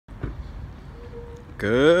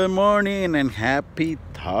Good morning and happy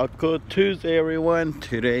Taco Tuesday, everyone.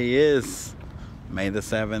 Today is May the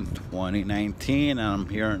 7th, 2019. And I'm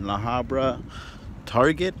here in La Habra,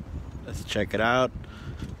 Target. Let's check it out.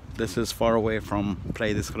 This is far away from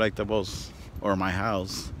Playdays Collectibles or my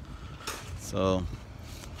house. So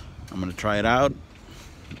I'm gonna try it out,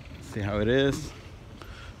 see how it is.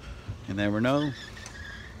 You never know.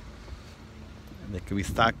 They could be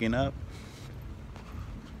stocking up.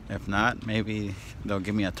 If not, maybe they'll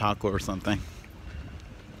give me a taco or something.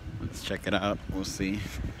 Let's check it out. We'll see.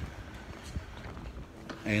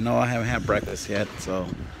 And you know, I haven't had breakfast yet, so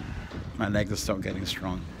my legs are still getting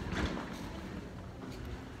strong.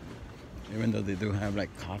 Even though they do have like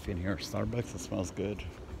coffee in here, Starbucks, it smells good.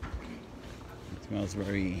 It smells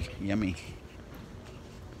very yummy.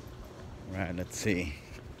 Right, let's see.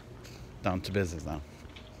 Down to business now.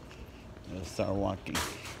 Let's start walking.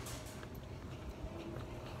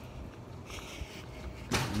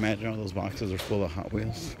 Imagine all those boxes are full of Hot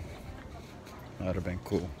Wheels. That would have been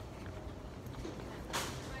cool.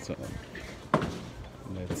 So,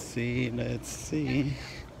 let's see. Did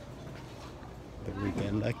we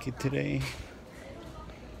get lucky today?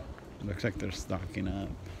 Looks like they're stocking up.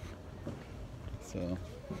 So,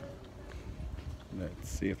 let's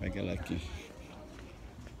see if I get lucky.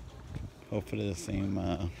 Hopefully the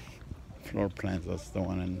same floor plans as the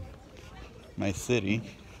one in my city.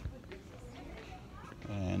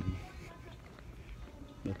 And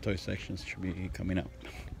the toy sections should be coming up.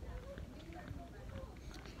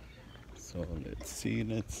 So let's see.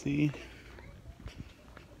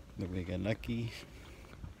 Did we get lucky?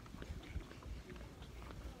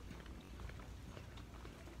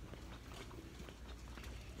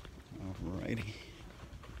 Alrighty.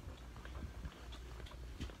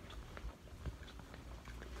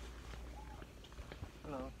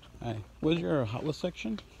 Hello. Hi. What's your Hot Wheels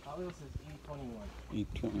section? Hot Wheels is E21.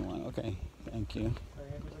 E21. Okay. Thank you. Are you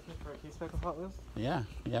looking for a case pack of Hot Wheels? Yeah.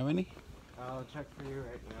 You have any? I'll check for you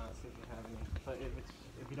right now, see if you have any. But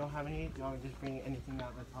if you don't have any, do you want me to just bring anything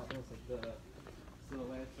out that's Hot Wheels, like the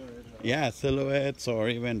silhouettes or the... Yeah, silhouettes or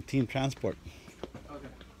even Team Transport. Okay.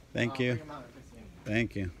 Thank you. Bring them out if I see any.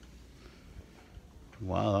 Thank you.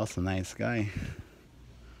 Wow, that's a nice guy.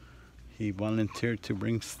 He volunteered to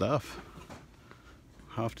bring stuff.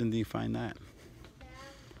 How often do you find that?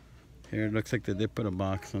 Here, it looks like they did put a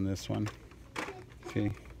box on this one.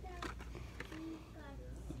 Okay.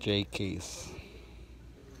 J case.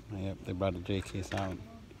 Yep, they brought a J case out.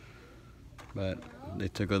 But they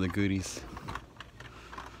took all the goodies.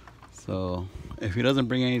 So, if he doesn't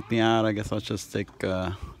bring anything out, I guess I'll just take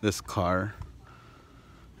this car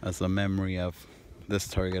as a memory of this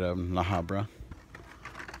Target of La Habra.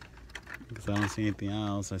 Because I don't see anything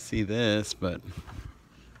else. I see this, but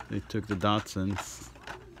they took the Datsuns.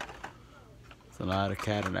 There's a lot of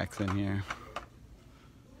Cadillacs in here.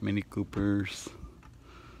 Mini Coopers.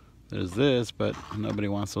 There's this, but nobody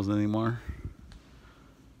wants those anymore.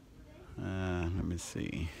 Let me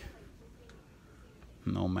see.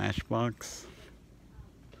 No Matchbox.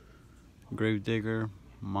 Gravedigger.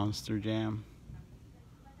 Monster Jam.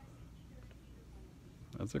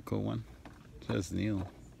 That's a cool one. It says new.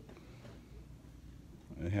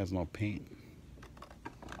 It has no paint.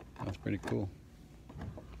 That's pretty cool.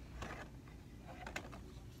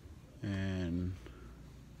 And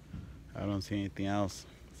I don't see anything else.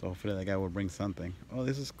 So hopefully that guy will bring something. Oh,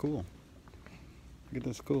 this is cool. Look at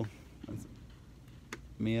this cool. That's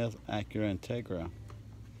Mia's Acura Integra.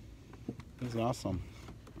 This is awesome.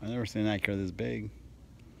 I've never seen an Acura this big.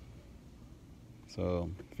 So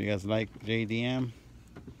if you guys like JDM,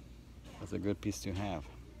 that's a good piece to have.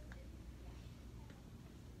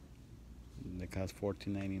 They cost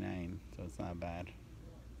 $14.99, so it's not bad.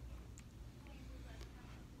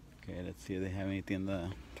 Okay, let's see if they have anything in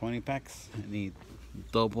the 20 packs. Any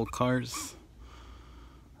double cars.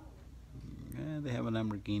 Yeah, they have a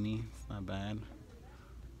Lamborghini. It's not bad.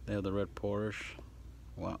 They have the red Porsche.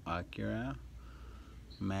 Wow, Acura.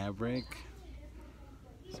 Maverick.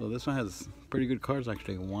 So this one has pretty good cars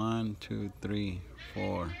actually. 1, 2, 3,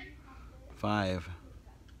 4, 5,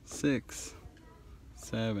 6,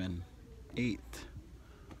 7, 8.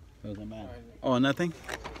 Doesn't matter. Oh, nothing?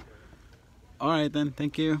 Alright then,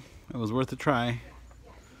 thank you. It was worth a try.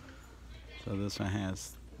 So this one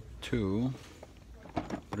has 2,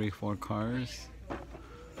 3, 4 cars.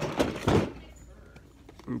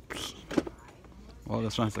 Oops. Well,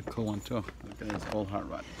 this one's a cool one too. Look at this old hot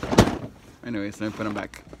rod. Anyways, let me put them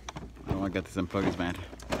back. I don't want to get these employees mad.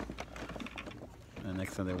 And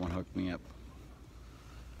next time they won't hook me up.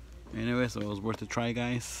 Anyway, so it was worth a try,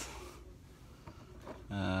 guys.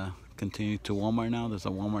 Continue to Walmart now. There's a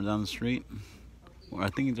Walmart down the street. Or I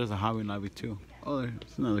think there's a Hobby Lobby too. Oh,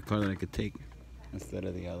 there's another car that I could take instead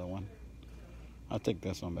of the other one. I'll take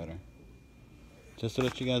this one better. Just to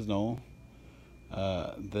let you guys know,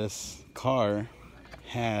 this car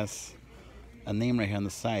has a name right here on the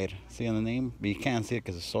side. See on the name? But you can't see it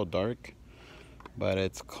because it's so dark. But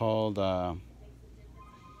it's called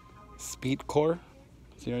Speed Core.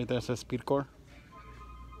 See right there, it says Speed Core.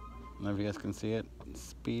 I don't know if you guys can see it.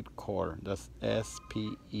 Speed Core. That's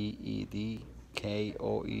SPEEDKOER.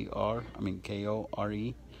 I mean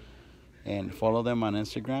KORE. And follow them on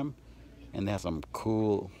Instagram. And they have some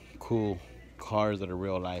cool cars that are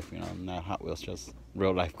real life. You know, not Hot Wheels, just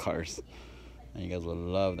real life cars. And you guys will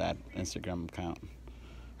love that Instagram account.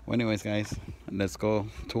 Well, anyways, guys, let's go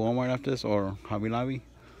to Walmart after this or Hobby Lobby.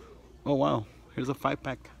 Oh wow, here's a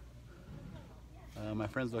 5-pack. My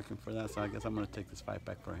friend's looking for that, so I guess I'm gonna take this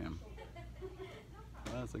 5-pack for him.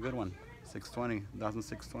 Well, that's a good one. 620,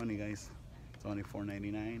 1,620, guys. It's only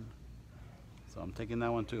 $4.99. So I'm taking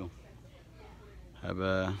that one too. Have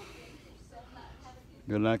a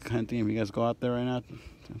good luck hunting if you guys go out there right now.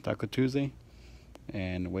 Taco Tuesday.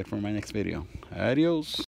 And wait for my next video. Adios.